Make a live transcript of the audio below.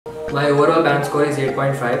My overall band score is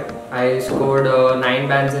 8.5. I scored 9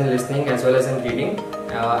 bands in listening as well as in reading.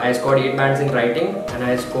 I scored 8 bands in writing and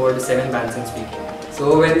I scored 7 bands in speaking.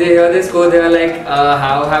 So when they hear this score, they are like,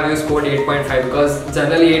 how have you scored 8.5? Because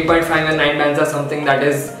generally 8.5 and 9 bands are something that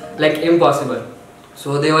is like impossible.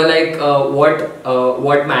 So they were like,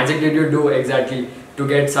 what magic did you do exactly to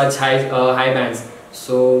get such high bands?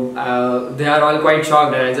 So they are all quite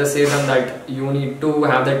shocked, and I just say them that you need to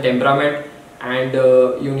have the temperament and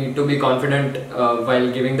you need to be confident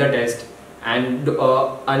while giving the test, and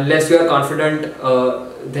unless you are confident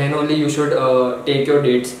then only you should take your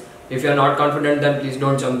dates. If you are not confident, then please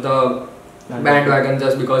don't jump the bandwagon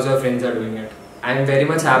just because your friends are doing it. I am very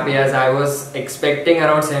much happy as I was expecting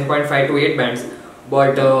around 7.5 to 8 bands,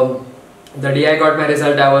 but the day I got my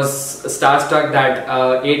result I was starstruck that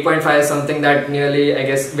 8.5 is something that nearly, I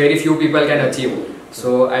guess, very few people can achieve.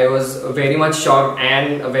 So I was very much shocked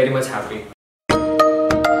and very much happy.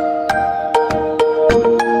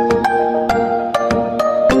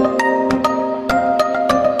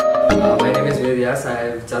 My name is Ved Vyas. I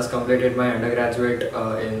have just completed my undergraduate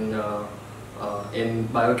in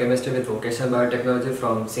biochemistry with vocational biotechnology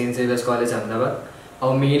from St. Xavier's College, Ahmedabad.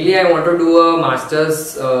 Mainly I want to do a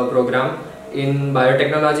master's program in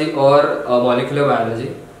biotechnology or molecular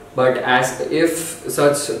biology. But if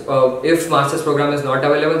master's program is not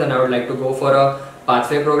available, then I would like to go for a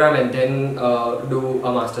pathway program and then do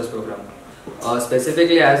a master's program.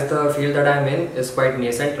 Specifically, as the field that I am in is quite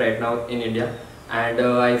nascent right now in India, and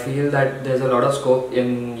I feel that there's a lot of scope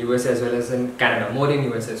in USA as well as in Canada, more in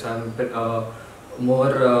USA. So I'm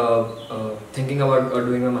more thinking about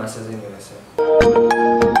doing a master's in USA.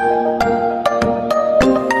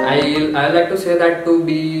 I like to say that to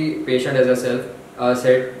be patient, as I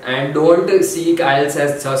said, and don't seek IELTS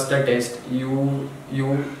as just a test.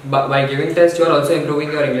 By giving tests, you are also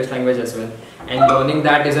improving your English language as well, and learning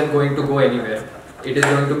that isn't going to go anywhere. It is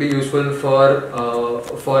going to be useful for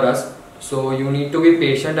us. So you need to be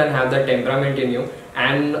patient and have that temperament in you.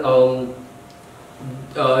 And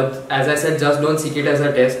as I said, just don't seek it as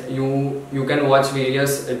a test. You can watch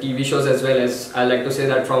various TV shows as well. As I like to say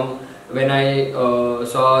that from when I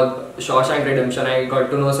saw Shawshank Redemption, I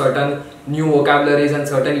got to know certain new vocabularies and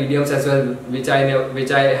certain idioms as well, which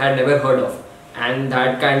I had never heard of, and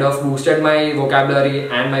that kind of boosted my vocabulary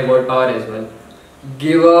and my word power as well.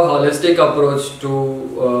 Give a holistic approach to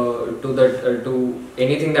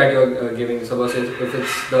anything that you're giving. Suppose if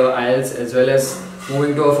it's the IELTS as well as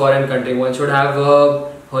moving to a foreign country, one should have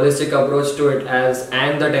a holistic approach to it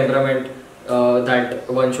and the temperament that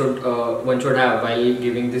one should have while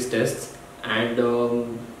giving these tests. And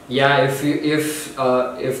yeah, if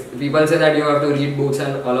people say that you have to read books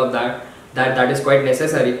and all of that is quite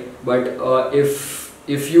necessary. But if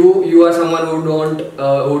you are someone who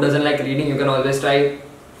doesn't like reading, you can always try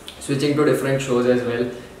switching to different shows as well.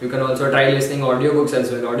 You can also try listening audiobooks as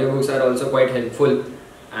well. Audiobooks are also quite helpful.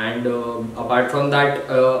 And apart from that,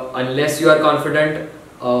 unless you are confident,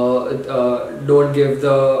 don't give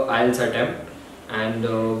the IELTS attempt, and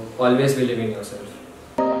always believe in yourself.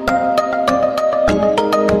 I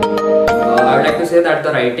would like to say that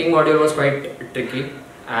the writing module was quite tricky,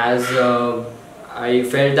 as I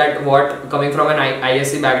felt that coming from an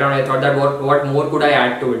ISC background, I thought that what more could I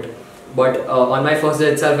add to it. But on my first day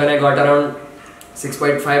itself, when I got around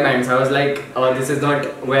 6.5 bands, I was like, this is not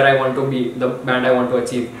where I want to be, the band I want to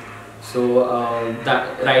achieve. So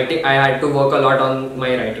that writing, I had to work a lot on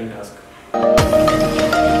my writing task.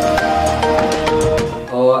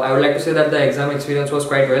 I would like to say that the exam experience was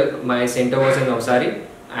quite well. My center was in Navsari,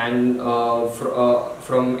 and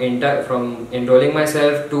from enrolling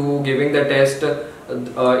myself to giving the test,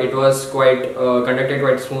 it was conducted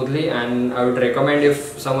quite smoothly, and I would recommend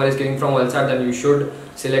if someone is giving from Valsad, then you should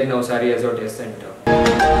select Navsari as your test center.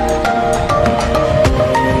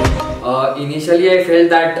 Initially I felt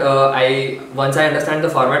that once I understand the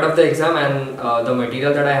format of the exam and the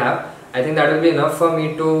material that I have, I think that will be enough for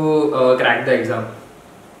me to crack the exam.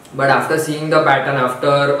 But after seeing the pattern,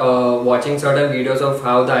 after watching certain videos of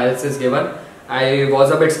how the IELTS is given, I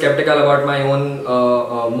was a bit skeptical about my own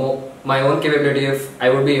capability, if I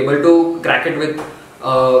would be able to crack it with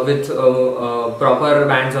proper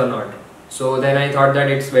bands or not. So then I thought that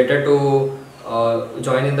it's better to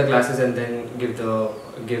join in the classes and then give the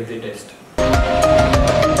test.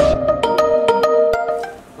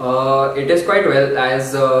 It is quite well,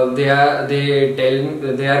 as they are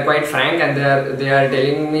quite frank, and they are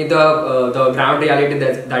telling me the ground reality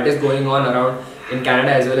that is going on around in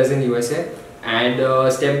Canada as well as in USA, and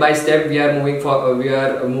step by step we are moving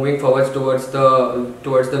forward towards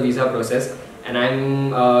the visa process, and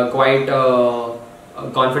I'm quite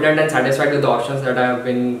confident and satisfied with the options that I have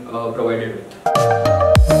been provided with.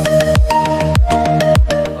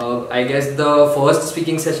 I guess the first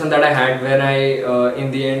speaking session that I had, when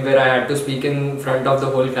in the end, where I had to speak in front of the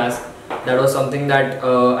whole class, that was something that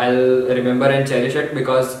I'll remember and cherish it,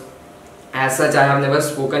 because as such I have never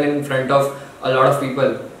spoken in front of a lot of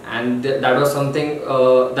people, and that was something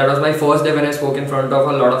that was my first day when I spoke in front of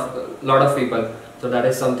a lot of people. So that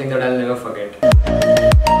is something that I'll never forget.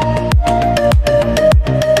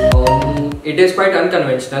 It is quite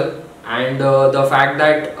unconventional, and the fact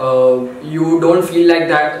that you don't feel like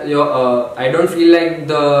that. I don't feel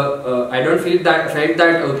that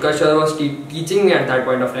Utkarsh sir was teaching me at that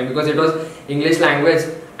point of time, because it was English language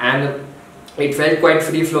and it felt quite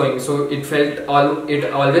free flowing. So it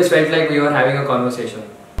always felt like we were having a conversation.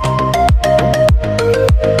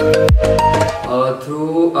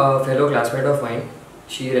 Through a fellow classmate of mine,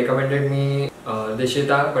 she recommended me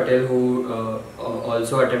Dishita Patel, who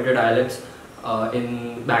also attempted IELTS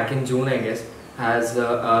back in June, I guess, has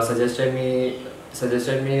suggested me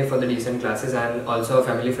for the decent classes, and also a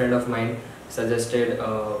family friend of mine suggested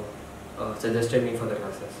me for the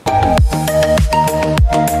classes.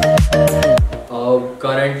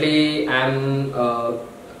 Currently, I'm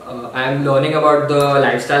learning about the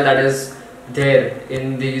lifestyle that is there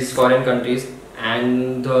in these foreign countries,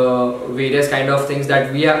 and the various kind of things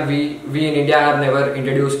that we in India are never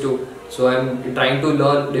introduced to. So I'm trying to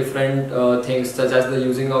learn different things, such as the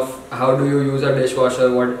using of how do you use a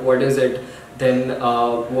dishwasher, what is it, then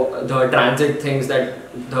the transit things, that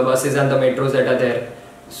the buses and the metros that are there.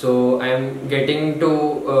 So I'm getting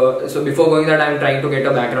to so before going that, I'm trying to get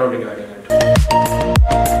a background regarding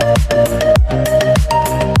it.